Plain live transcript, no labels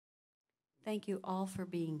Thank you all for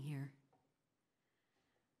being here.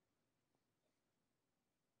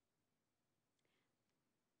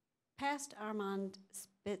 Past Armand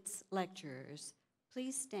Spitz lecturers,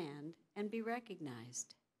 please stand and be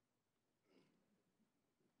recognized.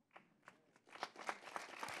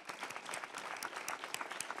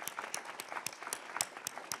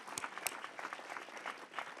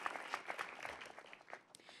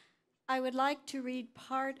 I would like to read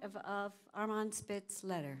part of Armand Spitz's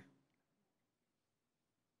letter.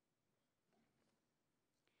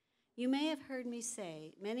 You may have heard me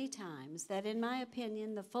say many times that in my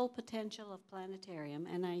opinion, the full potential of planetarium,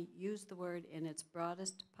 and I use the word in its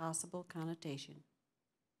broadest possible connotation,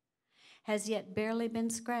 has yet barely been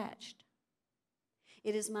scratched.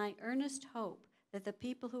 It is my earnest hope that the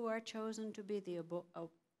people who are chosen to be the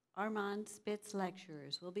Armand Spitz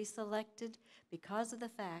lecturers will be selected because of the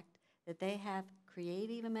fact that they have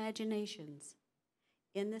creative imaginations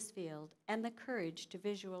in this field and the courage to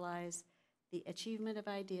visualize the achievement of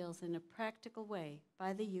ideals in a practical way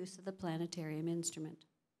by the use of the planetarium instrument.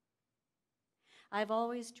 I've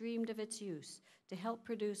always dreamed of its use to help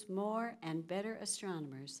produce more and better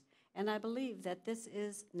astronomers, and I believe that this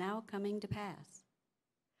is now coming to pass.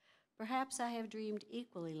 Perhaps I have dreamed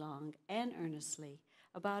equally long and earnestly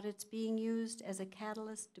about its being used as a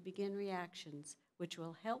catalyst to begin reactions which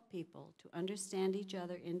will help people to understand each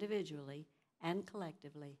other individually and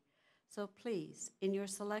collectively. So please, in your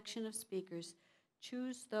selection of speakers,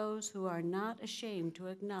 choose those who are not ashamed to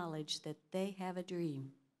acknowledge that they have a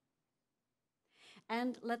dream.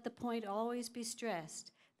 And let the point always be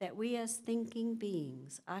stressed that we as thinking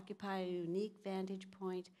beings occupy a unique vantage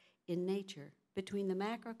point in nature between the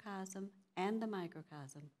macrocosm and the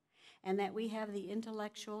microcosm, and that we have the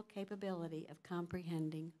intellectual capability of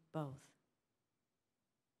comprehending both.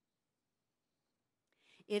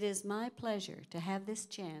 It is my pleasure to have this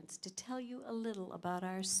chance to tell you a little about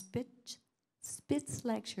our Spitz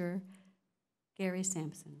lecturer, Gary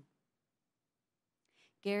Sampson.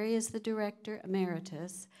 Gary is the Director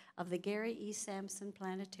Emeritus of the Gary E. Sampson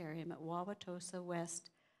Planetarium at Wauwatosa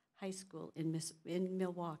West High School in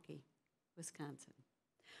Milwaukee, Wisconsin.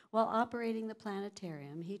 While operating the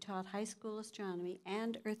planetarium, he taught high school astronomy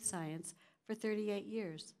and earth science for 38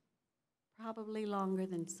 years, probably longer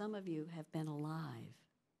than some of you have been alive.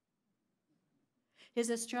 His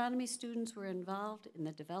astronomy students were involved in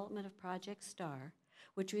the development of Project STAR,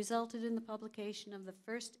 which resulted in the publication of the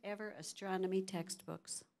first ever astronomy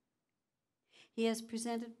textbooks. He has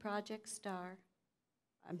presented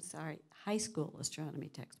high school astronomy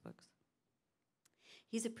textbooks.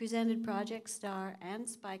 He's presented Project STAR and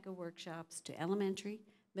SPICA workshops to elementary,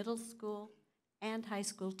 middle school, and high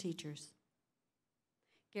school teachers.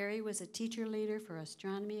 Gary was a teacher leader for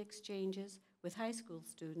astronomy exchanges with high school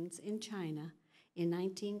students in China in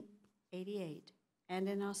 1988 and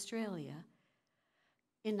in Australia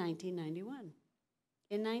in 1991.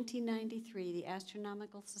 In 1993, the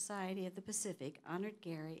Astronomical Society of the Pacific honored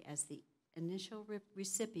Gary as the initial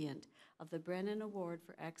recipient of the Brennan Award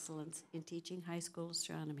for Excellence in Teaching High School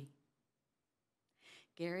Astronomy.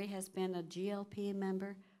 Gary has been a GLPA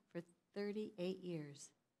member for 38 years.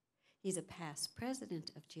 He's a past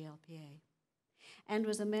president of GLPA and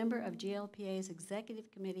was a member of GLPA's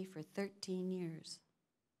executive committee for 13 years.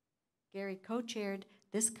 Gary co-chaired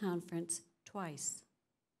this conference twice.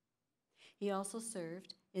 He also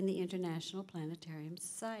served in the International Planetarium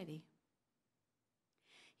Society.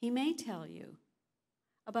 He may tell you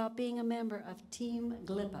about being a member of Team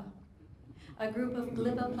GLPA, a group of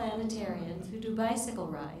GLPA planetarians who do bicycle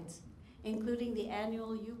rides, including the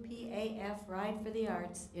annual UPAF Ride for the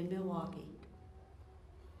Arts in Milwaukee.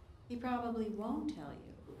 He probably won't tell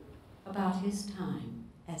you about his time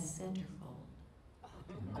as centerfold.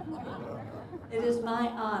 It is my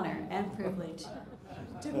honor and privilege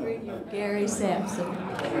to bring you Gary Sampson.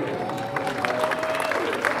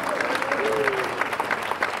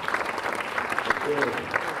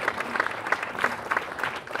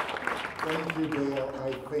 Thank you, Dale,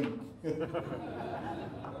 I think.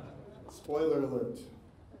 Spoiler alert.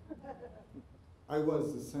 I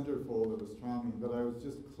was the centerfold of astronomy, but I was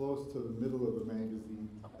just close to the middle of the magazine,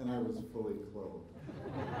 and I was fully clothed.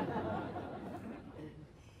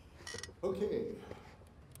 Okay.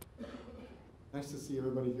 Nice to see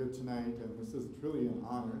everybody here tonight, and this is truly an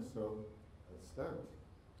honor, so let's start.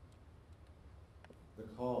 The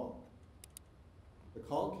call. The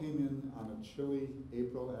call came in on a chilly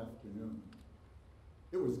April afternoon.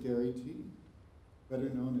 It was Gary T., better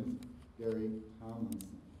known as Gary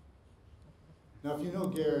Tomlinson. Now, if you know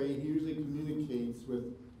Gary, he usually communicates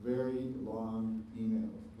with very long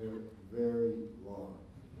emails. They're very long.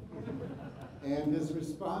 And his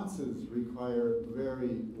responses require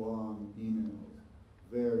very long emails,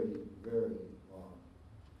 very, very long.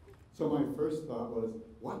 So my first thought was,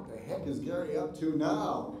 what the heck is Gary up to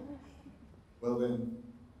now? Well then,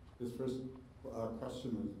 his first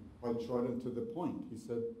question was quite short and to the point. He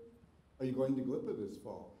said, are you going to GLPA this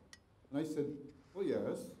fall? And I said, well,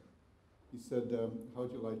 yes. He said, how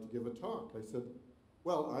would you like to give a talk? I said,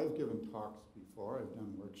 well, I've given talks before. I've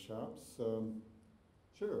done workshops.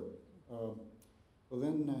 Sure. Well,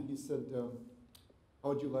 then he said, how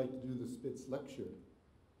would you like to do the Spitz lecture?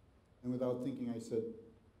 And without thinking, I said,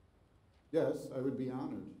 yes, I would be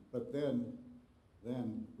honored. But then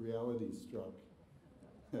reality struck.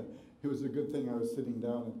 It was a good thing I was sitting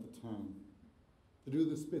down at the time. To do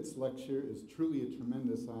the Spitz lecture is truly a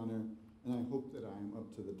tremendous honor, and I hope that I am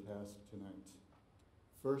up to the task tonight.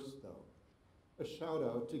 First, though, a shout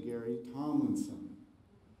out to Gary Tomlinson.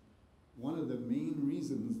 One of the main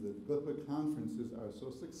reasons that GLPA conferences are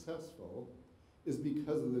so successful is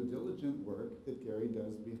because of the diligent work that Gary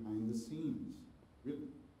does behind the scenes. Really.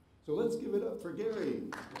 So let's give it up for Gary.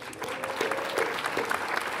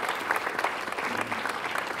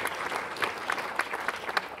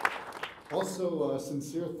 Also,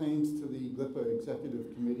 sincere thanks to the GLPA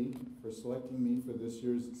Executive Committee for selecting me for this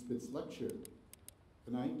year's Spitz lecture.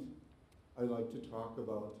 Tonight, I'd like to talk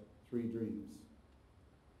about 3 dreams.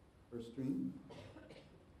 First dream,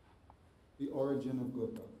 the origin of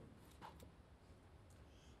GLPA.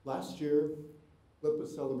 Last year, GLPA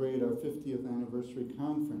celebrated our 50th anniversary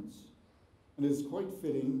conference, and it is quite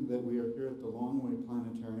fitting that we are here at the Longway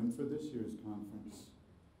Planetarium for this year's conference.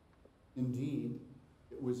 Indeed,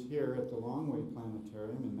 it was here at the Longway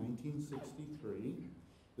Planetarium in 1963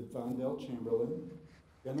 that Vondel Chamberlain,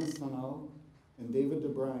 Dennis Sunal, and David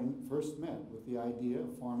DeBrine first met with the idea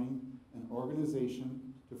of forming an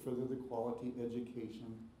organization to further the quality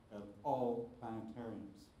education of all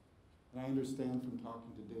planetariums. And I understand from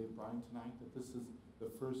talking to Dave Bryan tonight that this is the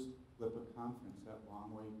first GLPA conference at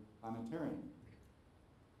Longway Planetarium.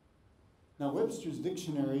 Now, Webster's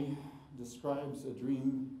Dictionary describes a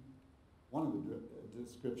dream. One of the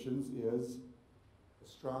descriptions is a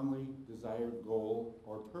strongly desired goal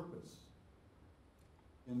or purpose.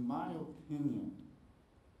 In my opinion,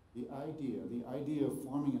 the idea of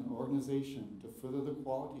forming an organization to further the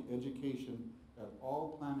quality education at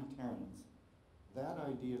all planetariums, that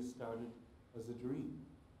idea started as a dream.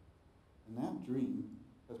 And that dream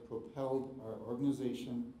has propelled our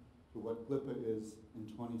organization to what GLPA is in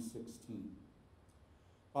 2016.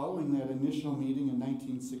 Following that initial meeting in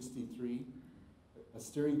 1963, a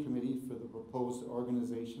steering committee for the proposed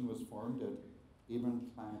organization was formed at Abram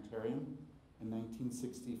Planetarium in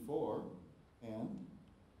 1964, and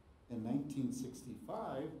in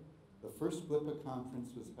 1965, the first GLPA conference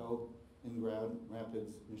was held in Grand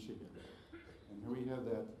Rapids, Michigan. And here we have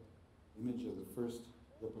that image of the first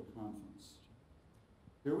GLPA conference.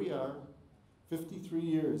 Here we are, 53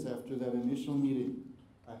 years after that initial meeting,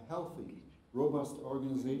 a healthy, robust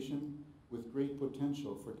organization with great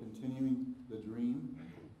potential for continuing the dream,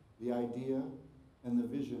 the idea, and the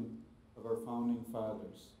vision of our founding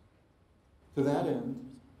fathers. To that end,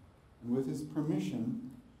 and with his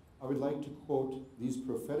permission, I would like to quote these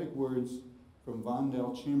prophetic words from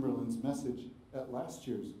Vondel Chamberlain's message at last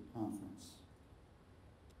year's conference.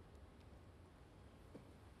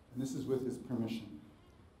 And this is with his permission.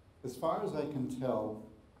 As far as I can tell,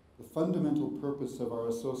 the fundamental purpose of our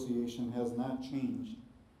association has not changed,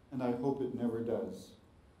 and I hope it never does.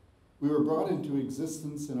 We were brought into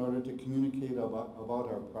existence in order to communicate about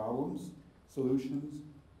our problems, solutions,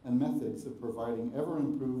 and methods of providing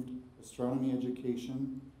ever-improved astronomy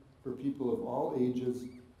education for people of all ages,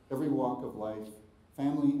 every walk of life,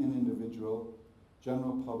 family and individual,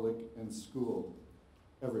 general public and school,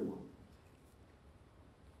 everyone.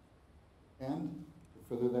 And to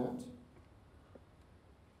further that,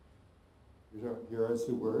 here are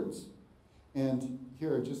some words, and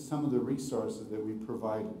here are just some of the resources that we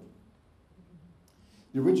provided.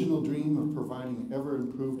 The original dream of providing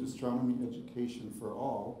ever-improved astronomy education for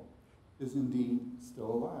all is indeed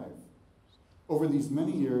still alive. Over these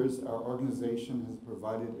many years, our organization has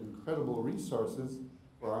provided incredible resources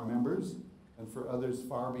for our members and for others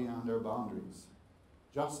far beyond our boundaries.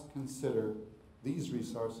 Just consider these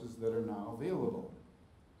resources that are now available.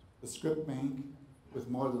 The script bank with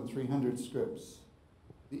more than 300 scripts,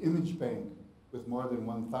 the image bank with more than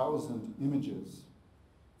 1,000 images,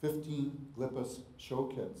 15 GLPA show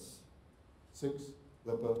kits, 6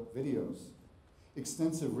 GLPA videos,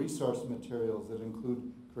 extensive resource materials that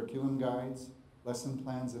include curriculum guides, lesson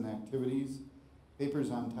plans and activities, papers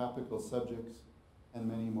on topical subjects, and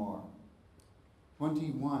many more.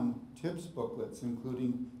 21 tips booklets,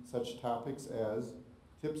 including such topics as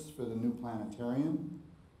tips for the new planetarium,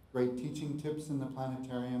 great teaching tips in the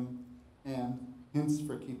planetarium, and hints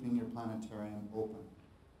for keeping your planetarium open.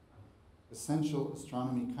 Essential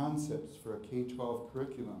astronomy concepts for a K-12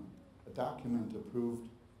 curriculum, a document approved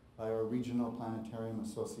by our regional planetarium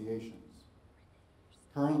associations.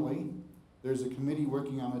 Currently, there's a committee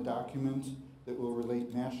working on a document that will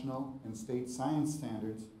relate national and state science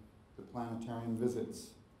standards to planetarium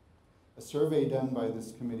visits. A survey done by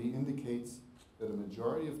this committee indicates that a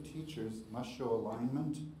majority of teachers must show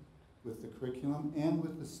alignment with the curriculum and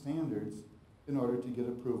with the standards in order to get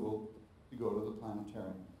approval to go to the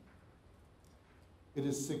planetarium. It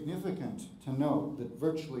is significant to note that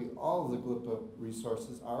virtually all of the GLPA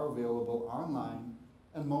resources are available online,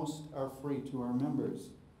 and most are free to our members.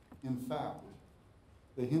 In fact,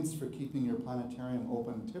 the Hints for Keeping Your Planetarium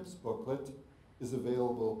Open tips booklet is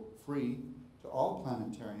available free to all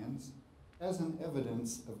planetarians as an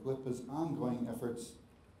evidence of GLPA's ongoing efforts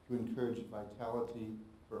to encourage vitality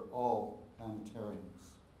for all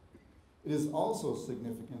planetariums. It is also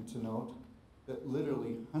significant to note that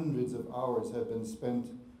literally hundreds of hours have been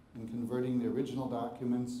spent in converting the original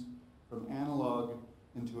documents from analog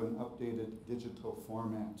into an updated digital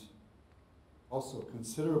format. Also,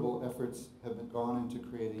 considerable efforts have gone into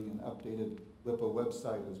creating an updated GLPA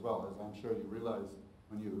website as well, as I'm sure you realized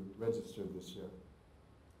when you registered this year.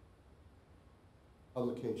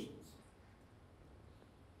 Publications.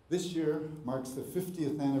 This year marks the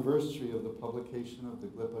 50th anniversary of the publication of the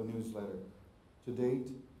GLPA newsletter. To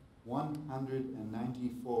date,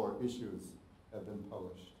 194 issues have been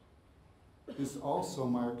published. This also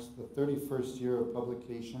marks the 31st year of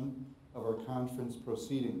publication of our conference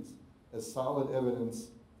proceedings as solid evidence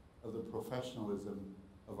of the professionalism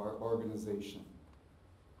of our organization.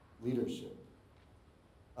 Leadership.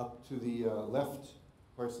 Up to the left,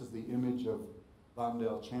 of course, is the image of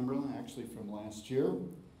Vondel Chamberlain, actually from last year.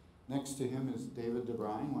 Next to him is David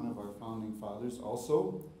DeBrine, one of our founding fathers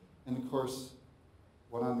also. And of course,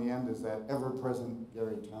 one on the end is that ever-present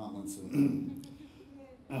Gary Tomlinson.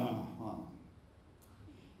 Wow.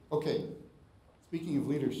 Okay, speaking of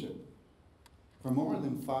leadership, for more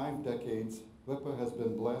than 5 decades, GLPA has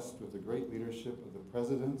been blessed with the great leadership of the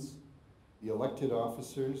presidents, the elected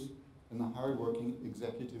officers, and the hardworking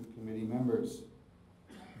executive committee members.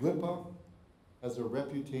 GLPA has a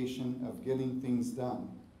reputation of getting things done,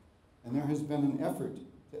 and there has been an effort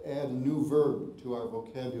to add a new verb to our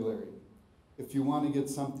vocabulary. If you want to get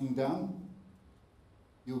something done,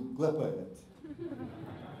 you GLPA it.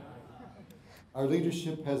 Our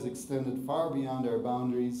leadership has extended far beyond our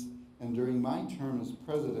boundaries, and during my term as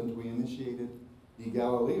president, we initiated the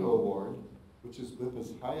Galileo Award, which is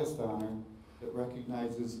GLPA's highest honor that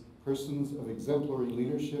recognizes persons of exemplary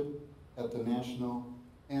leadership at the national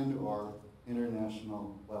and/or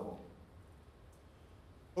international level.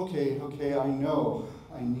 Okay, I know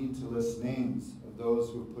I need to list names of those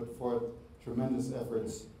who put forth tremendous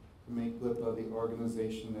efforts to make GLPA the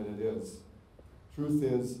organization that it is. Truth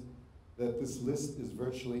is that this list is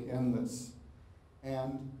virtually endless,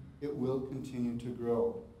 and it will continue to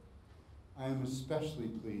grow. I am especially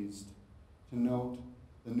pleased to note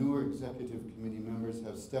the newer executive committee members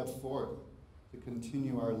have stepped forth to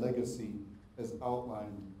continue our legacy as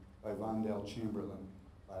outlined by Vondel Chamberlain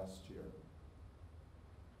last year.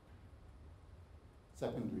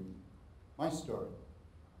 Second reading, my story.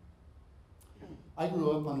 I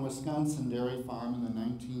grew up on a Wisconsin dairy farm in the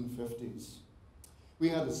 1950s. We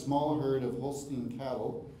had a small herd of Holstein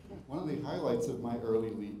cattle. One of the highlights of my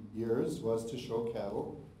early years was to show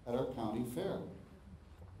cattle at our county fair.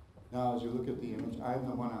 Now, as you look at the image, I'm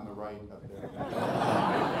the one on the right up there.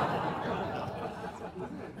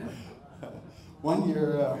 One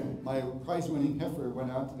year, my prize-winning heifer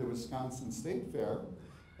went out to the Wisconsin State Fair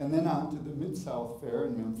and then on to the Mid-South Fair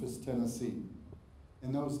in Memphis, Tennessee.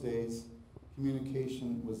 In those days,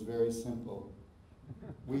 communication was very simple.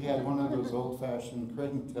 We had one of those old-fashioned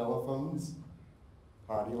crank telephones,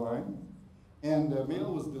 party line, and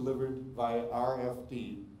mail was delivered via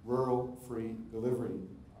RFD, Rural Free Delivery.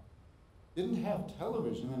 Didn't have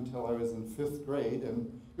television until I was in 5th grade,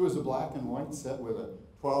 and it was a black and white set with a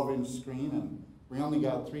 12-inch screen, and we only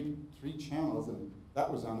got three channels, and that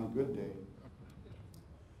was on a good day.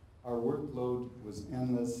 Our workload was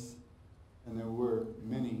endless, and there were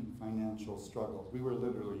many financial struggles. We were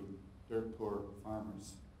literally dirt poor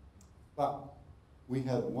farmers. But we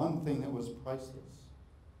had one thing that was priceless.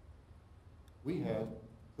 We had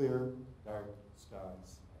clear, dark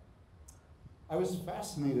skies. I was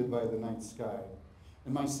fascinated by the night sky,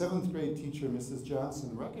 and my 7th grade teacher, Mrs.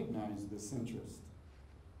 Johnson, recognized this interest.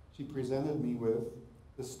 she presented me with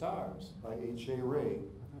The Stars by H.A. Ray,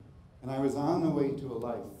 and I was on the way to a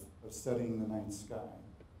life of studying the night sky.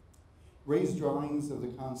 Ray's drawings of the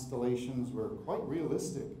constellations were quite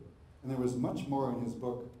realistic, and there was much more in his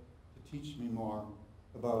book to teach me more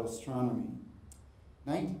about astronomy.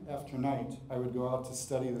 Night after night, I would go out to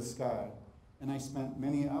study the sky, and I spent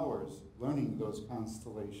many hours learning those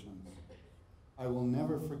constellations. I will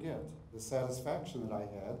never forget the satisfaction that I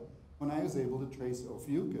had when I was able to trace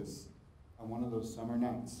Ophiuchus on one of those summer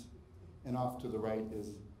nights. And off to the right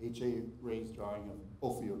is H.A. Ray's drawing of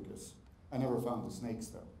Ophiuchus. I never found the snakes,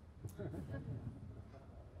 though.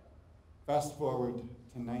 Fast forward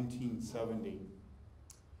to 1970.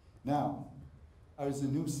 Now, I was a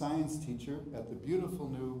new science teacher at the beautiful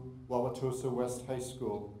new Wauwatosa West High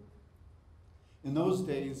School. In those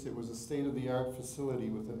days, it was a state-of-the-art facility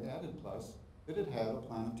with an added plus that it had a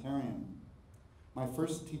planetarium. My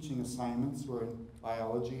first teaching assignments were in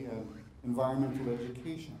biology and environmental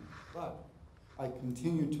education, but I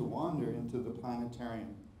continued to wander into the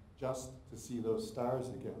planetarium just to see those stars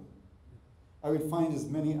again. I would find as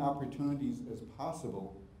many opportunities as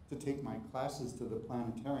possible to take my classes to the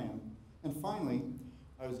planetarium, and finally,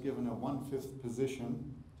 I was given a 1/5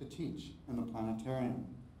 position to teach in the planetarium.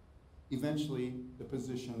 Eventually, the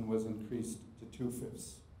position was increased to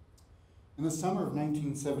 2/5. In the summer of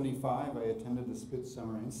 1975, I attended the Spitz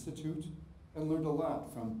Summer Institute and learned a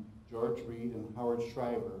lot from George Reed and Howard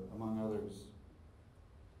Schreiber, among others.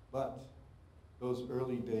 But those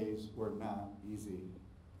early days were not easy.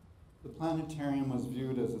 The planetarium was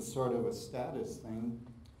viewed as a sort of a status thing,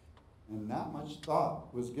 and not much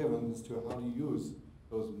thought was given as to how to use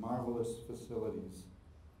those marvelous facilities.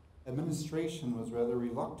 Administration was rather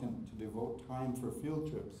reluctant to devote time for field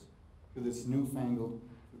trips to this newfangled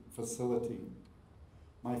facility.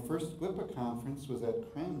 My first GLPA conference was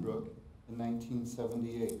at Cranbrook in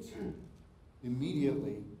 1978.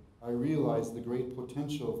 Immediately, I realized the great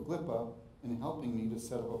potential of GLPA in helping me to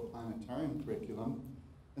set up a planetarium curriculum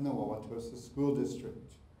in the Wauwatosa School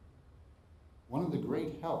District. One of the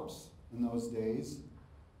great helps in those days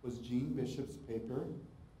was Gene Bishop's paper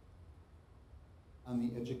on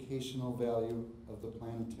the educational value of the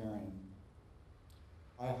planetarium.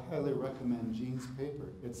 I highly recommend Gene's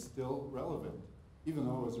paper. It's still relevant, even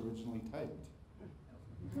though it was originally typed.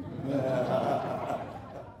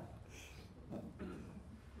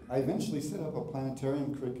 I eventually set up a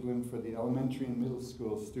planetarium curriculum for the elementary and middle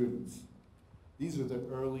school students. These were the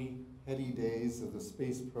early, heady days of the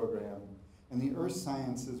space program, and the earth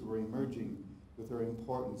sciences were emerging with their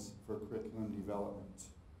importance for curriculum development.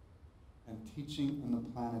 And teaching in the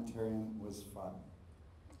planetarium was fun.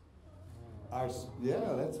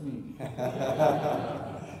 Yeah, that's me.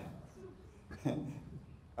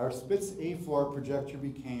 Our Spitz A4 projector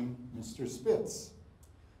became Mr. Spitz.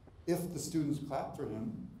 If the students clapped for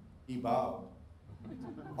him, he bowed.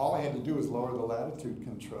 All I had to do was lower the latitude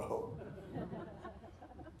control.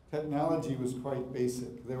 Technology was quite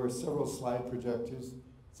basic. There were several slide projectors,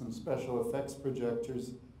 some special effects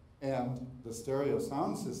projectors, and the stereo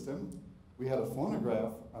sound system. We had a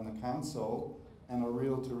phonograph on the console and a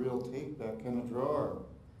reel-to-reel tape deck in a drawer.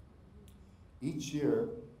 Each year,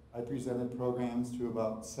 I presented programs to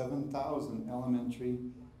about 7,000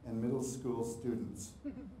 elementary and middle school students.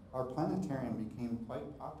 Our planetarium became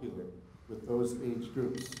quite popular with those age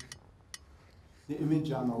groups. The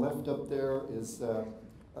image on the left up there is a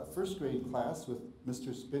first grade class with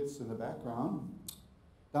Mr. Spitz in the background.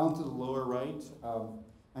 Down to the lower right,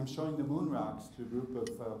 I'm showing the moon rocks to a group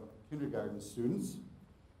of kindergarten students.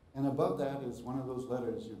 And above that is one of those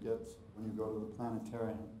letters you get when you go to the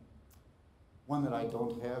planetarium. One that I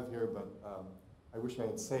don't have here, but I wish I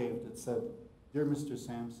had saved. It said, "Dear Mr.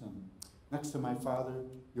 Sampson, next to my father,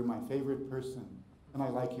 you're my favorite person, and I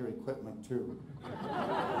like your equipment too."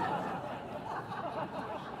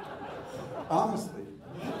 Honestly.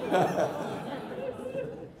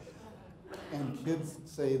 And kids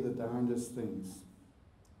say the darndest things.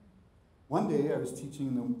 One day I was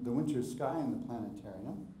teaching the winter sky in the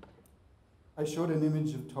planetarium. I showed an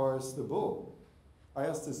image of Taurus the bull. I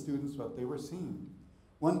asked the students what they were seeing.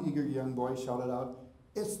 One eager young boy shouted out,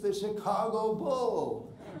 "It's the Chicago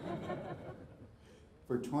Bull!"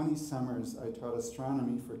 For 20 summers, I taught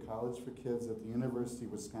astronomy for College for Kids at the University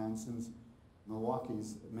of Wisconsin's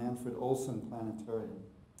Milwaukee's Manfred Olson Planetarium.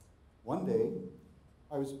 One day,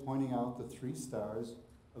 I was pointing out the 3 stars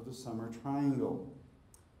of the summer triangle.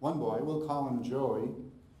 One boy, we'll call him Joey,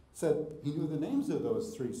 said he knew the names of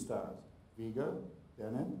those 3 stars, Vega,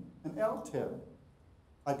 Deneb, and Altair.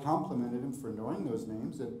 I complimented him for knowing those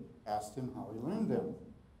names and asked him how he learned them.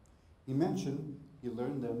 He mentioned he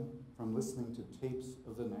learned them from listening to tapes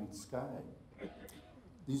of the night sky.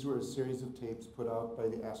 These were a series of tapes put out by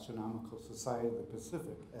the Astronomical Society of the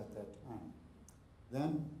Pacific at that time.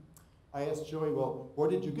 Then I asked Joey, well, where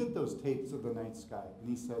did you get those tapes of the night sky? And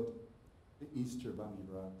he said, the Easter Bunny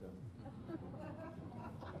brought them.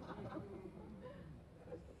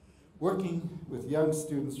 Working with young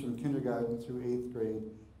students from kindergarten through 8th grade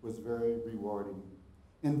was very rewarding.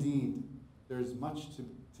 Indeed, there's much to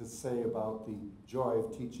say about the joy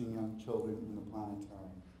of teaching young children in the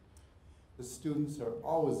planetarium. The students are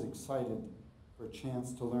always excited for a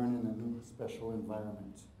chance to learn in a new special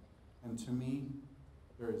environment. And to me,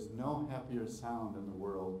 there is no happier sound in the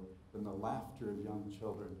world than the laughter of young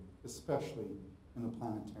children, especially in a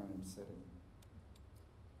planetarium setting.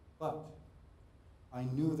 But I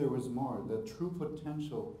knew there was more. The true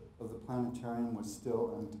potential of the planetarium was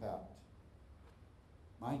still untapped.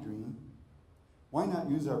 My dream, why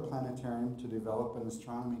not use our planetarium to develop an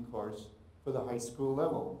astronomy course for the high school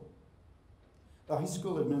level? The high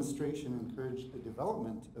school administration encouraged the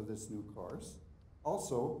development of this new course.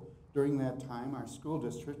 Also, during that time, our school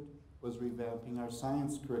district was revamping our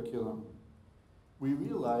science curriculum. We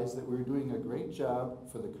realized that we were doing a great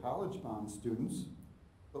job for the college-bound students,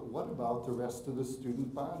 but what about the rest of the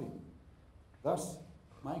student body? Thus,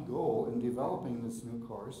 my goal in developing this new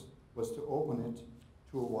course was to open it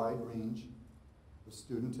to a wide range of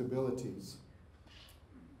student abilities.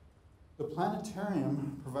 The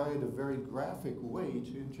planetarium provided a very graphic way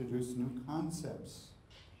to introduce new concepts.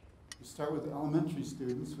 You start with elementary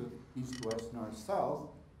students with east, west, north, south,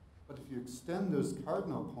 but if you extend those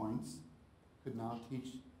cardinal points, you could now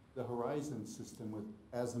teach the horizon system with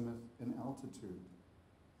azimuth and altitude.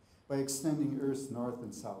 By extending Earth's north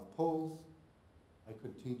and south poles, I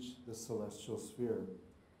could teach the celestial sphere.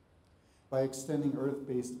 By extending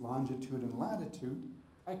Earth-based longitude and latitude,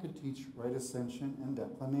 I could teach right ascension and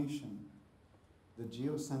declination. The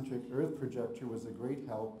geocentric Earth projector was a great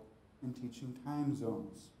help in teaching time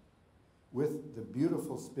zones. With the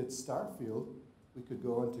beautiful Spitz star field, we could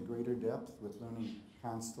go into greater depth with learning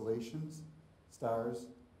constellations, stars,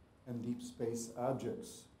 and deep space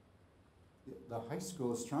objects. The high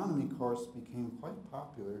school astronomy course became quite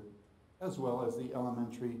popular, as well as the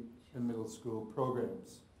elementary and middle school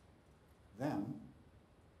programs. Then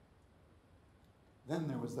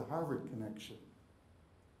there was the Harvard connection.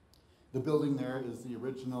 The building there is the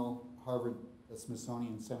original Harvard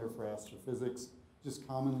Smithsonian Center for Astrophysics, just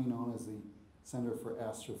commonly known as the Center for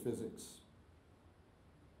Astrophysics.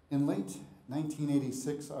 In late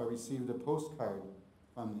 1986, I received a postcard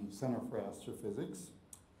from the Center for Astrophysics,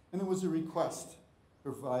 and it was a request to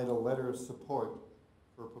provide a letter of support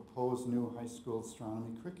for a proposed new high school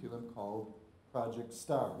astronomy curriculum called Project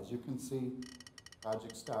STAR. As you can see,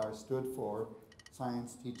 Project STAR stood for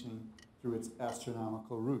Science Teaching Through Its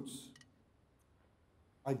Astronomical Roots.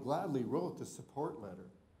 I gladly wrote the support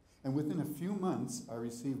letter, and within a few months, I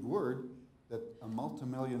received word that a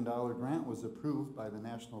multi-million-dollar grant was approved by the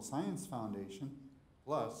National Science Foundation,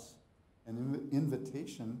 plus an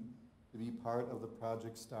invitation to be part of the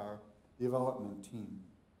Project STAR development team.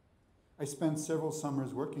 I spent several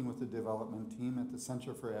summers working with the development team at the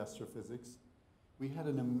Center for Astrophysics. We had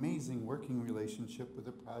an amazing working relationship with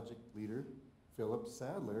the project leader, Philip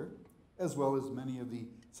Sadler, as well as many of the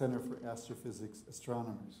Center for Astrophysics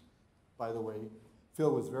astronomers. By the way,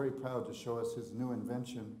 Phil was very proud to show us his new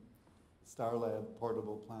invention, StarLab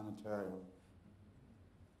Portable Planetarium.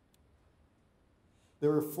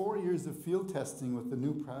 There were 4 years of field testing with the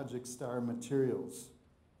new Project STAR materials.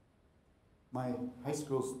 My high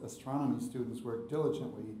school astronomy students worked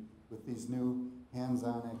diligently with these new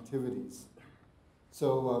hands-on activities.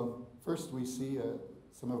 So first we see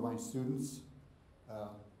some of my students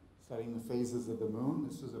studying the phases of the moon.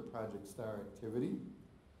 This is a Project STAR activity.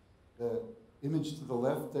 The image to the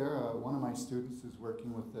left there, one of my students is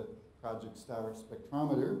working with the Project STAR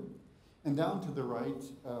spectrometer. And down to the right,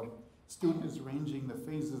 student is arranging the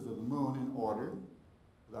phases of the moon in order,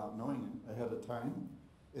 without knowing it ahead of time,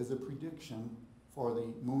 is a prediction for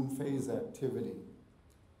the moon phase activity.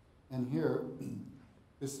 And here,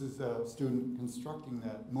 this is a student constructing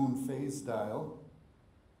that moon phase dial.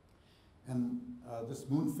 And this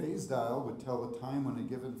moon phase dial would tell the time when a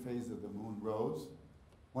given phase of the moon rose,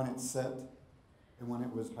 when it set, and when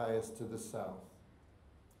it was highest to the south.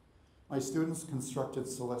 My students constructed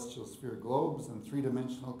celestial sphere globes and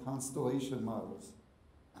three-dimensional constellation models.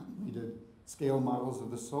 We did scale models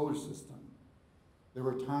of the solar system. There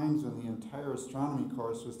were times when the entire astronomy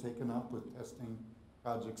course was taken up with testing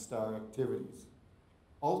Project STAR activities.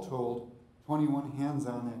 All told, 21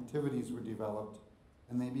 hands-on activities were developed,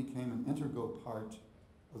 and they became an integral part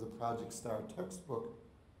of the Project STAR textbook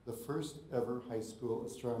the first ever high school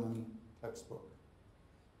astronomy textbook.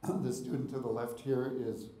 The student to the left here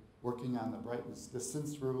is working on the brightness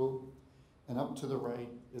distance rule, and up to the right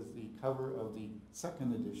is the cover of the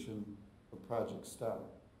second edition of Project Star.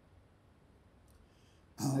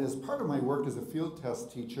 As part of my work as a field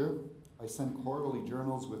test teacher, I sent quarterly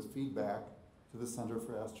journals with feedback to the Center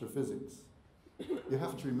for Astrophysics. You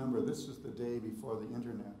have to remember, this was the day before the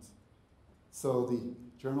internet. So the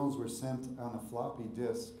journals were sent on a floppy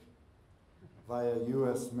disk via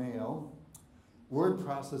US mail. Word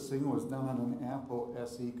processing was done on an Apple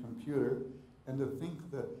SE computer, and to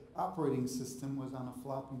think the operating system was on a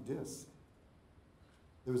floppy disk.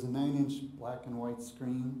 There was a 9-inch black and white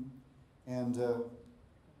screen, and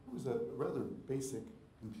it was a rather basic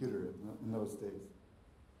computer in those days.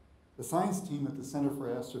 The science team at the Center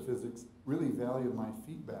for Astrophysics really valued my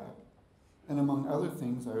feedback, and among other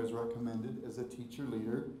things, I was recommended as a teacher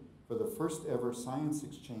leader for the first ever science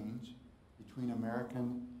exchange between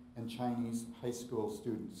American and Chinese high school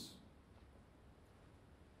students.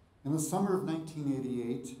 In the summer of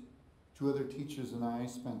 1988, 2 other teachers and I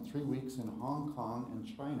spent 3 weeks in Hong Kong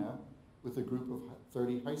and China with a group of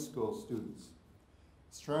 30 high school students.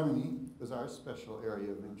 Astronomy was our special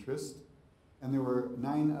area of interest, and there were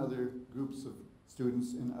 9 other groups of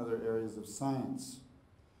students in other areas of science.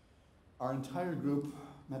 Our entire group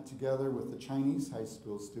met together with the Chinese high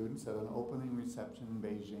school students at an opening reception in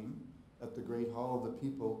Beijing at the Great Hall of the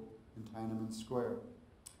People in Tiananmen Square.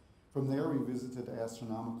 From there, we visited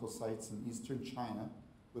astronomical sites in eastern China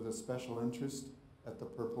with a special interest at the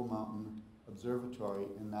Purple Mountain Observatory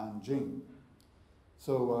in Nanjing.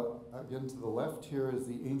 So again, to the left here is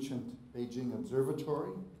the ancient Beijing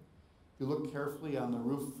Observatory. If you look carefully on the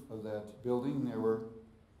roof of that building, there were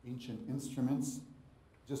ancient instruments.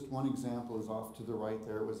 Just one example is off to the right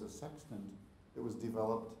there. It was a sextant that was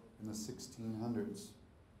developed in the 1600s.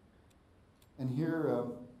 And here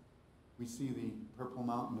we see the Purple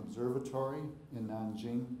Mountain Observatory in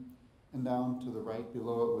Nanjing, and down to the right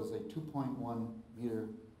below it was a 2.1 meter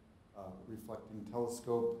reflecting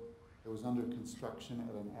telescope that was under construction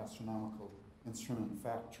at an astronomical instrument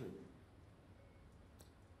factory.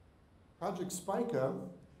 Project Spica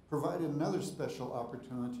provided another special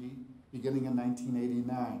opportunity beginning in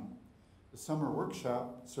 1989. The summer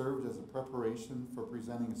workshop served as a preparation for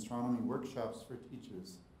presenting astronomy workshops for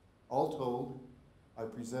teachers. All told, I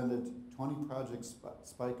presented 20 Project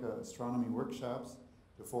Spica astronomy workshops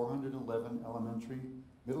to 411 elementary,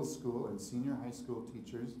 middle school, and senior high school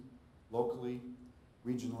teachers, locally,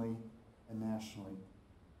 regionally, and nationally.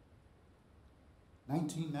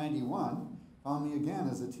 1991 found me again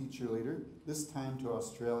as a teacher leader, this time to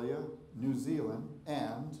Australia, New Zealand,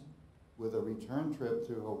 and with a return trip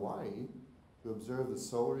to Hawaii to observe the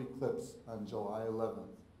solar eclipse on July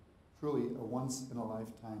 11th. Truly a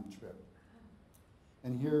once-in-a-lifetime trip.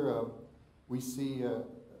 And here we see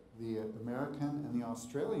the American and the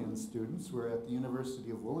Australian students who are at the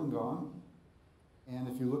University of Wollongong. And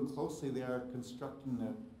if you look closely, they are constructing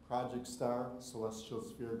the Project Star celestial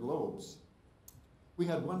sphere globes. We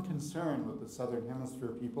had one concern with the Southern Hemisphere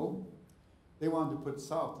people. They wanted to put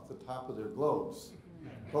south at the top of their globes,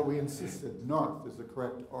 but we insisted north is the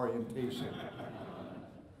correct orientation.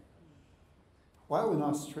 While in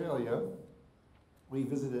Australia, we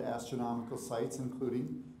visited astronomical sites,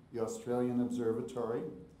 including the Australian Observatory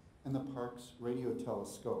and the Parkes Radio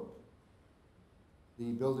Telescope.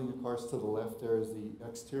 The building, of course, to the left there is the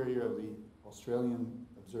exterior of the Australian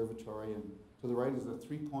Observatory, and to the right is a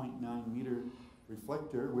 3.9 meter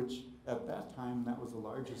reflector, which at that time, that was the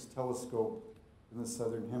largest telescope in the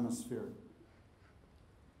Southern Hemisphere.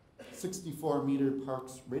 64-meter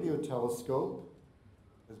Parkes Radio Telescope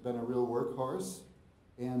has been a real workhorse.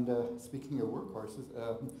 And speaking of workhorses,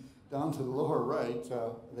 down to the lower right,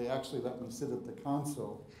 they actually let me sit at the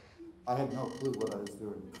console. I had no clue what I was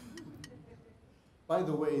doing. By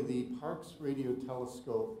the way, the Parkes Radio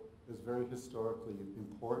Telescope is very historically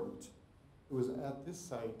important. It was at this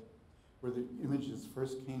site where the images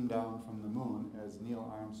first came down from the moon as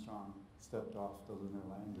Neil Armstrong stepped off the lunar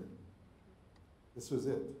lander. This was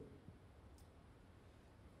it.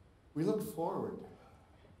 We looked forward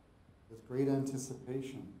with great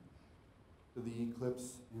anticipation to the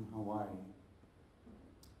eclipse in Hawaii.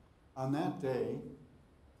 On that day,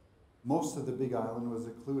 most of the Big Island was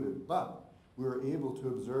occluded, but we were able to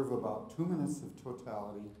observe about 2 minutes of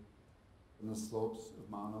totality from the slopes of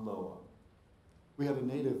Mauna Loa. We had a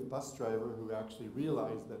native bus driver who actually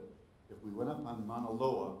realized that if we went up on Mauna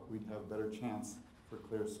Loa, we'd have a better chance for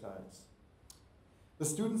clear skies. The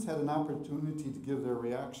students had an opportunity to give their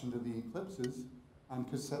reaction to the eclipses on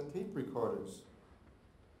cassette tape recorders.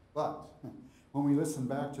 But When we listened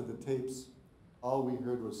back to the tapes, all we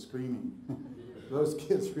heard was screaming. Those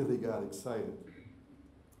kids really got excited.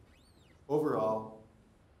 Overall,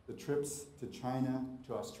 the trips to China,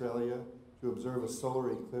 to Australia, to observe a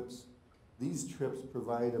solar eclipse, these trips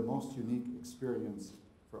provide a most unique experience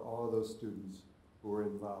for all of those students who were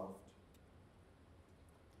involved.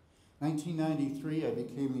 1993, I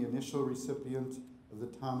became the initial recipient of the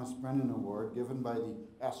Thomas Brennan Award given by the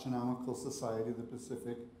Astronomical Society of the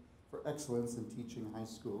Pacific for excellence in teaching high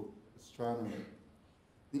school astronomy.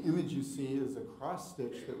 The image you see is a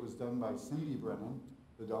cross-stitch that was done by Cindy Brennan,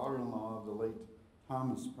 the daughter-in-law of the late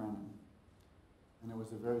Thomas Brennan. And it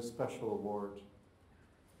was a very special award.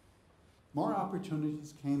 More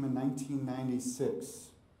opportunities came in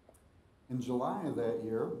 1996. In July of that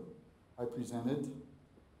year, I presented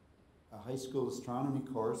a high school astronomy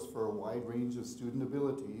course for a wide range of student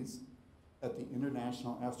abilities at the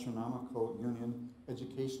International Astronomical Union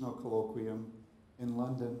Educational Colloquium in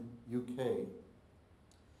London, UK.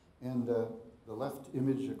 And the left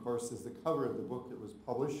image, of course, is the cover of the book that was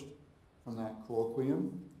published from that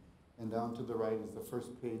colloquium, and down to the right is the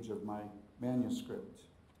first page of my manuscript.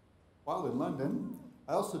 While in London,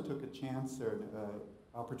 I also took a chance or an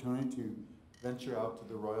opportunity to venture out to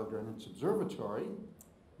the Royal Greenwich Observatory,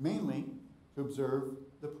 mainly to observe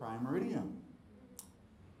the prime meridian.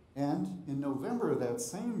 And in November of that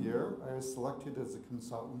same year, I was selected as a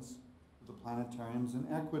consultant for the planetariums in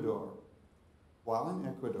Ecuador. While in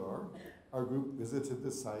Ecuador, our group visited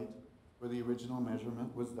the site where the original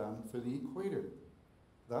measurement was done for the equator.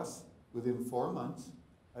 Thus, within 4 months,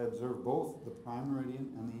 I observed both the prime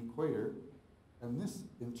meridian and the equator, and this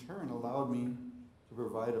in turn allowed me to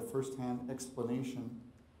provide a first-hand explanation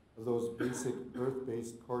of those basic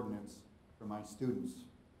Earth-based coordinates for my students.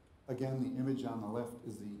 Again, the image on the left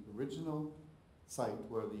is the original site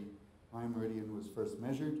where the prime meridian was first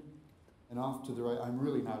measured, and off to the right, I'm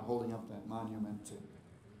really not holding up that monument,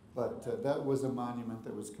 but that was a monument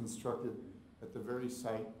that was constructed at the very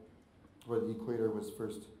site where the equator was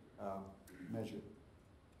first measured.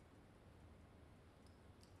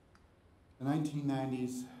 The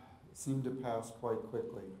 1990s seemed to pass quite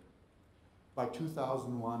quickly. By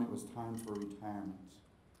 2001, it was time for retirement.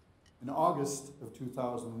 In August of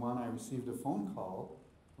 2001, I received a phone call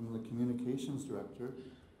from the communications director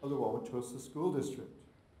of the Wauwatosa School District.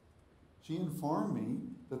 She informed me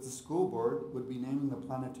that the school board would be naming the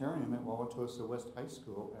planetarium at Wauwatosa West High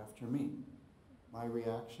School after me. My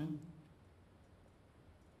reaction?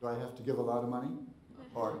 Do I have to give a lot of money?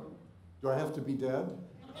 Or do I have to be dead?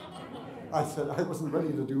 I said I wasn't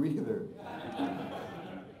ready to do either.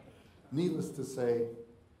 Needless to say,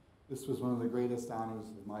 this was one of the greatest honors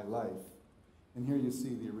of my life. And here you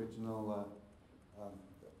see the original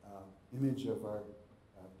image of our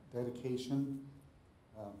dedication,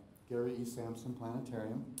 Gary E. Sampson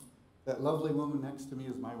Planetarium. That lovely woman next to me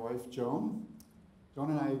is my wife, Joan.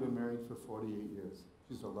 Joan and I have been married for 48 years.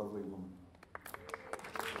 She's a lovely woman.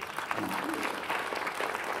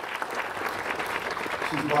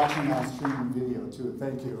 She's watching on streaming video too.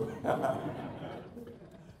 Thank you.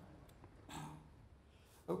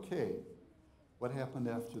 Okay, what happened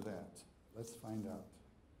after that? Let's find out.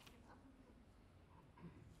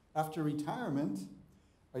 After retirement,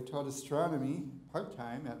 I taught astronomy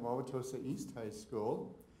part-time at Wauwatosa East High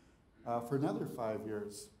School for another 5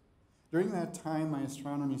 years. During that time, my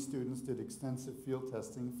astronomy students did extensive field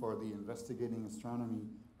testing for the Investigating Astronomy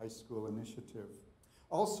High School initiative.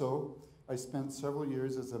 Also, I spent several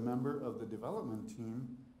years as a member of the development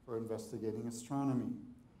team for Investigating Astronomy,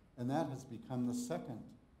 and that has become the second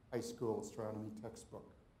high school astronomy textbook.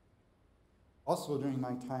 Also, during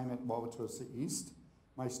my time at Wauwatosa East,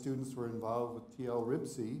 my students were involved with T.L.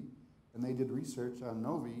 Ribsey, and they did research on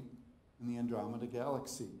novae in the Andromeda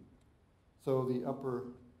Galaxy. So the upper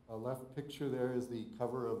left picture there is the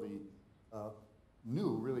cover of the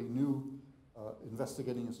really new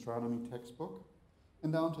Investigating Astronomy textbook.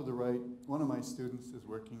 And down to the right, one of my students is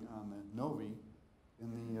working on the novae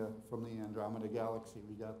from the Andromeda Galaxy.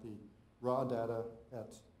 We got the raw data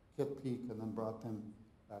at Kitt Peak and then brought them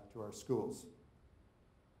back to our schools.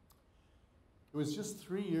 It was just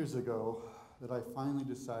 3 years ago that I finally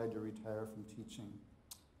decided to retire from teaching.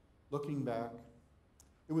 Looking back,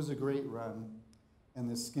 it was a great run, and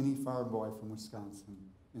this skinny farm boy from Wisconsin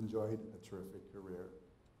enjoyed a terrific career.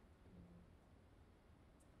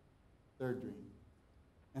 Third dream,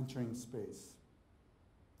 entering space.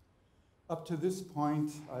 Up to this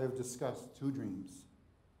point, I have discussed two dreams.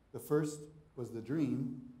 The first was the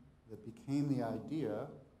dream that became the idea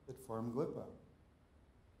that formed GLPA.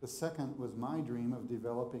 The second was my dream of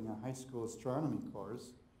developing a high school astronomy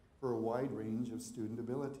course for a wide range of student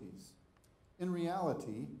abilities. In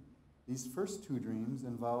reality, these first two dreams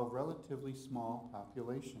involve relatively small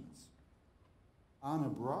populations. On a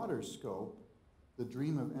broader scope, the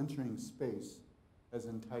dream of entering space has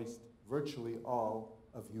enticed virtually all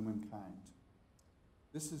of humankind.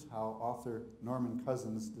 This is how author Norman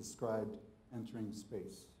Cousins described entering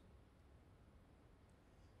space.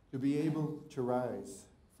 To be able to rise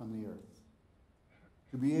from the earth,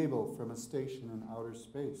 to be able from a station in outer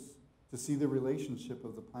space to see the relationship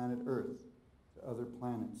of the planet Earth to other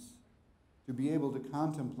planets, to be able to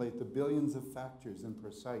contemplate the billions of factors in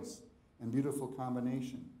precise and beautiful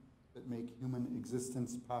combination that make human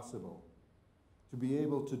existence possible, to be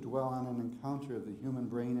able to dwell on an encounter of the human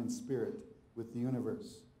brain and spirit with the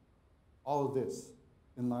universe. All of this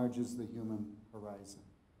enlarges the human horizon.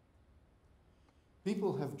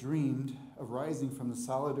 People have dreamed of rising from the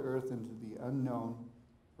solid earth into the unknown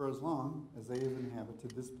for as long as they have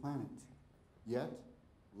inhabited this planet. Yet,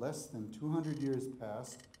 less than 200 years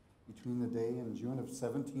passed between the day in June of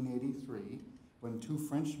 1783, when two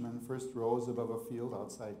Frenchmen first rose above a field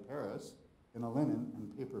outside Paris in a linen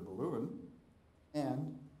and paper balloon,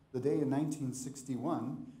 and the day in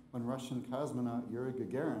 1961, when Russian cosmonaut Yuri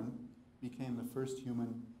Gagarin became the first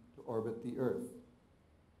human to orbit the Earth.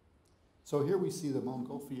 So here we see the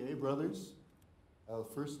Montgolfier brothers,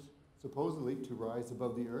 first supposedly to rise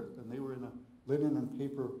above the Earth, and they were in a linen and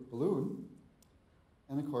paper balloon.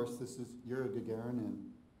 And of course, this is Yuri Gagarin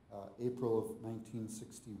in April of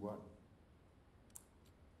 1961.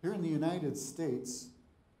 Here in the United States,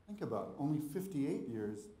 think about it, only 58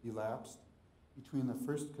 years elapsed between the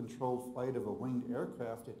first controlled flight of a winged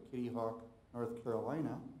aircraft at Kitty Hawk, North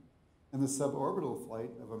Carolina, and the suborbital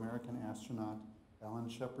flight of American astronaut Alan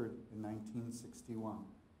Shepard in 1961.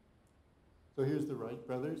 So here's the Wright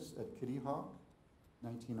brothers at Kitty Hawk,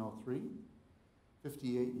 1903.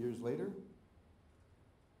 58 years later,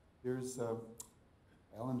 here's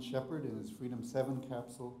Alan Shepard in his Freedom 7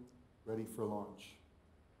 capsule, ready for launch.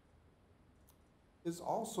 It's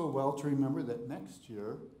also well to remember that next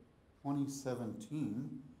year,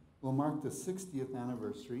 2017, will mark the 60th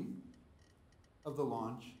anniversary of the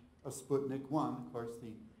launch of Sputnik 1, of course,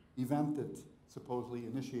 the event that supposedly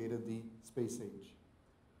initiated the space age.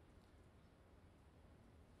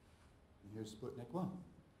 And here's Sputnik 1.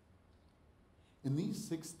 In these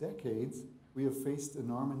 6 decades, we have faced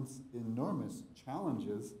enormous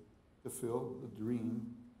challenges to fill the dream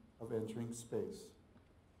of entering space.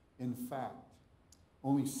 In fact,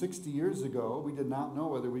 only 60 years ago, we did not know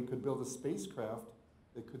whether we could build a spacecraft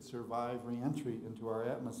that could survive re-entry into our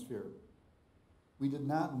atmosphere. We did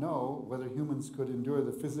not know whether humans could endure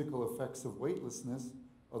the physical effects of weightlessness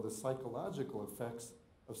or the psychological effects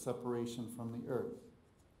of separation from the Earth.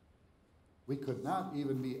 We could not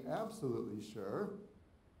even be absolutely sure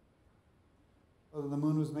whether the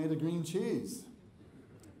moon was made of green cheese.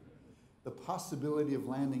 The possibility of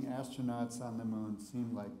landing astronauts on the moon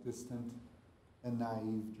seemed like distant and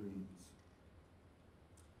naive dreams.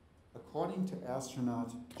 According to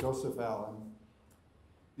astronaut Joseph Allen,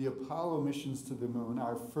 the Apollo missions to the moon,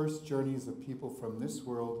 our first journeys of people from this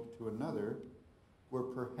world to another, were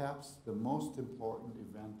perhaps the most important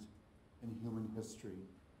event in human history.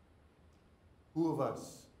 Who of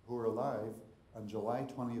us who are alive on July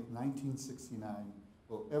 20th, 1969,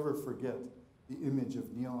 will ever forget the image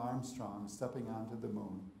of Neil Armstrong stepping onto the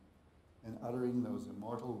moon and uttering those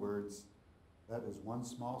immortal words, "That is one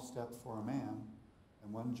small step for a man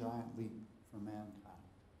and one giant leap for mankind."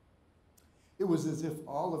 It was as if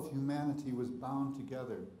all of humanity was bound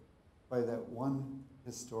together by that one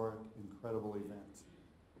historic, incredible event.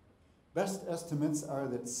 Best estimates are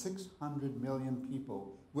that 600 million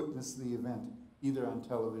people witnessed the event, either on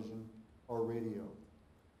television or radio.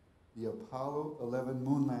 The Apollo 11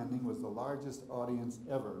 moon landing was the largest audience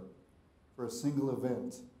ever for a single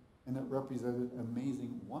event, and it represented an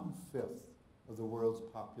amazing 1/5 of the world's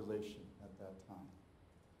population at that time.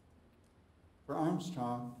 For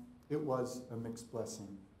Armstrong, it was a mixed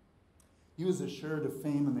blessing. He was assured of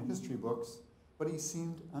fame in the history books, but he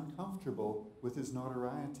seemed uncomfortable with his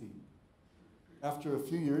notoriety. After a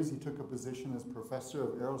few years, he took a position as professor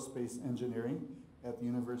of aerospace engineering at the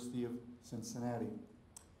University of Cincinnati.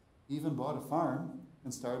 He even bought a farm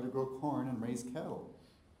and started to grow corn and raise cattle.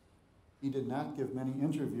 He did not give many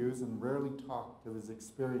interviews and rarely talked of his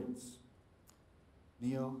experience.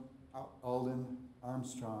 Neil Alden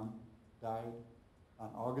Armstrong died on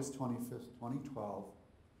August 25th, 2012,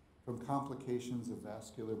 from complications of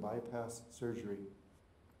vascular bypass surgery.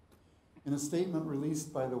 In a statement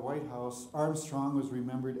released by the White House, Armstrong was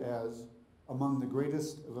remembered as among the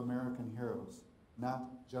greatest of American heroes,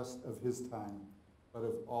 not just of his time, but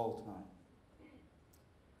of all time.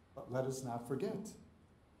 But let us not forget,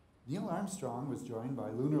 Neil Armstrong was joined by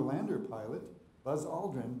lunar lander pilot Buzz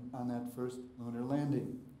Aldrin on that first lunar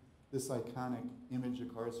landing. This iconic image,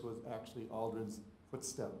 of course, was actually Aldrin's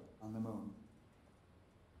footstep on the moon.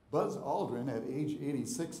 Buzz Aldrin, at age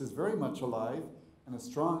 86, is very much alive and a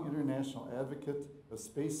strong international advocate of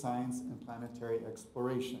space science and planetary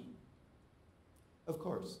exploration. Of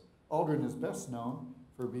course, Aldrin is best known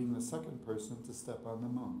for being the second person to step on the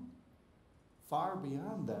moon. Far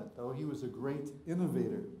beyond that, though, he was a great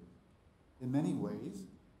innovator. In many ways,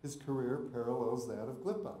 his career parallels that of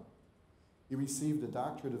GLPA. He received a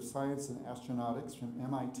Doctorate of Science in Astronautics from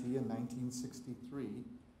MIT in 1963,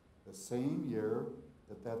 the same year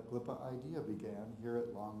that GLPA idea began here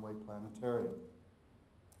at Longway Planetarium.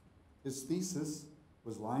 His thesis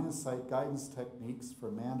was line-of-sight guidance techniques for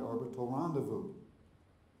manned orbital rendezvous.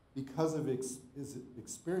 Because of his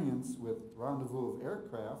experience with rendezvous of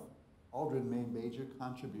aircraft, Aldrin made major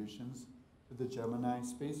contributions to the Gemini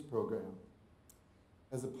space program.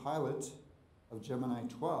 As a pilot of Gemini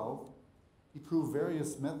 12, he proved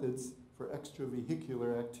various methods for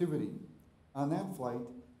extravehicular activity. On that flight,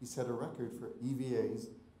 he set a record for EVAs,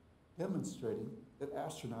 demonstrating that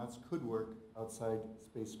astronauts could work outside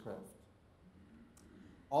spacecraft.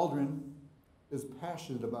 Aldrin is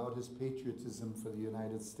passionate about his patriotism for the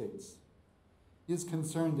United States. He is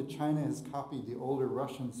concerned that China has copied the older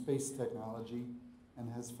Russian space technology and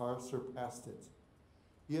has far surpassed it.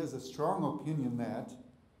 He has a strong opinion that,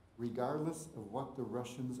 regardless of what the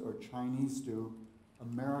Russians or Chinese do,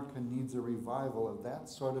 America needs a revival of that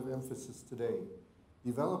sort of emphasis today,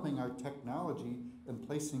 developing our technology and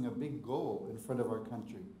placing a big goal in front of our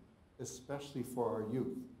country, especially for our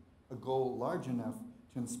youth, a goal large enough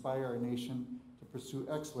to inspire our nation to pursue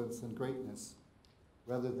excellence and greatness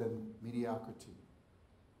rather than mediocrity.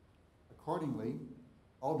 Accordingly,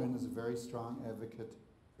 Aldrin is a very strong advocate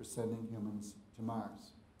for sending humans to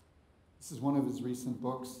Mars. This is one of his recent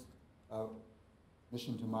books,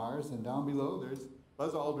 Mission to Mars, and down below there's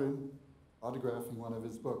Buzz Aldrin autographing one of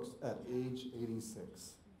his books at age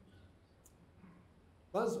 86.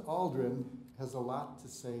 Buzz Aldrin has a lot to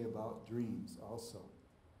say about dreams also.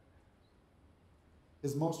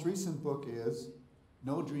 His most recent book is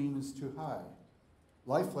No Dream is Too High,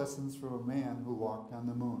 Life Lessons from a Man Who Walked on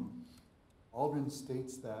the Moon. Aldrin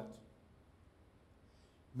states that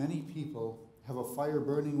many people have a fire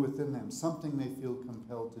burning within them, something they feel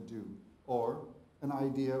compelled to do, or an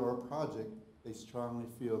idea or a project they strongly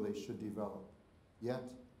feel they should develop.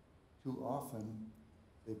 Yet, too often,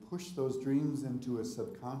 they push those dreams into a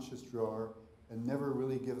subconscious drawer and never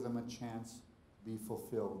really give them a chance to be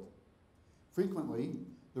fulfilled. Frequently,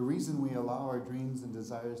 the reason we allow our dreams and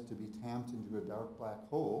desires to be tamped into a dark black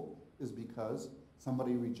hole is because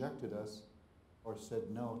somebody rejected us or said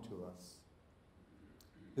no to us.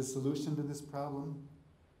 His solution to this problem?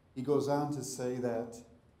 He goes on to say that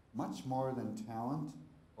much more than talent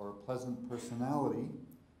or a pleasant personality,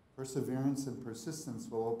 perseverance and persistence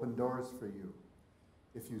will open doors for you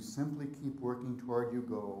if you simply keep working toward your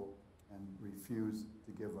goal and refuse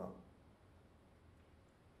to give up.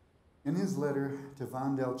 In his letter to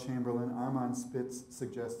Vondel Chamberlain, Armand Spitz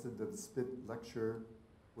suggested that the Spitz lecture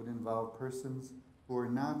would involve persons who are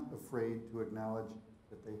not afraid to acknowledge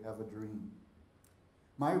that they have a dream.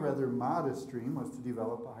 My rather modest dream was to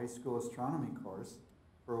develop a high school astronomy course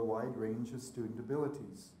for a wide range of student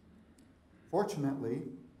abilities. Fortunately,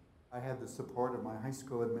 I had the support of my high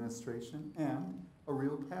school administration and a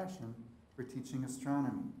real passion for teaching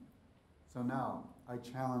astronomy. So now, I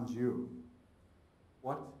challenge you.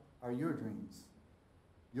 What are your dreams?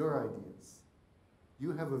 Your ideas? Do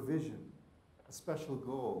you have a vision, a special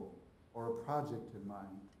goal, or a project in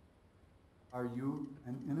mind? Are you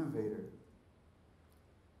an innovator?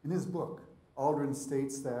 In his book, Aldrin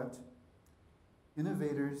states that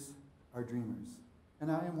innovators are dreamers,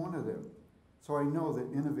 and I am one of them. So I know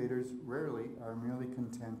that innovators rarely are merely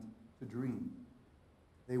content to dream.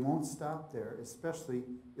 They won't stop there, especially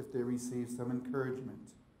if they receive some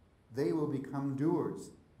encouragement. They will become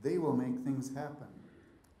doers. They will make things happen.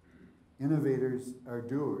 Innovators are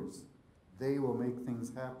doers. They will make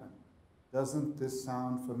things happen. Doesn't this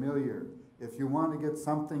sound familiar? If you want to get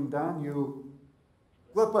something done, you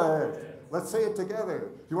GLPA it. Let's say it together.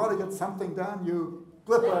 If you want to get something done, you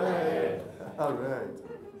GLPA it. All right.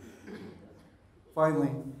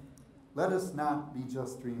 Finally, let us not be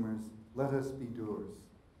just dreamers. Let us be doers.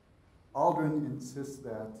 Aldrin insists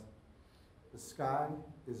that the sky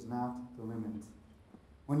is not the limit.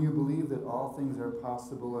 When you believe that all things are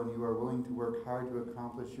possible and you are willing to work hard to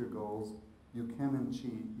accomplish your goals, you can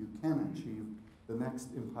achieve the next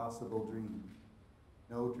impossible dream.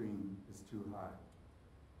 No dream is too high.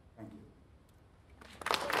 Thank you.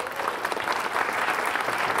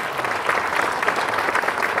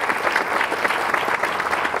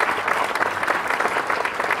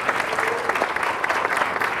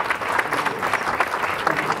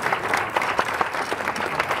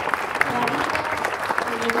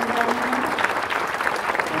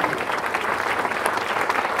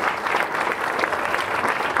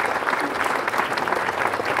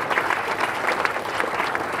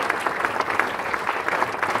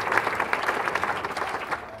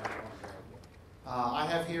 I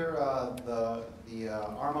have here the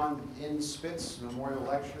Armand N. Spitz Memorial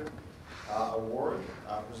Lecture Award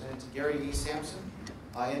presented to Gary E. Sampson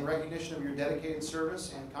in recognition of your dedicated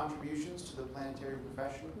service and contributions to the planetary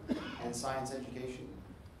profession and science education,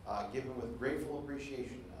 given with grateful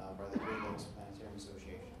appreciation by the Great Lakes Planetarium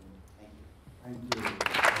Association. Thank you.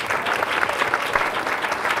 Thank you.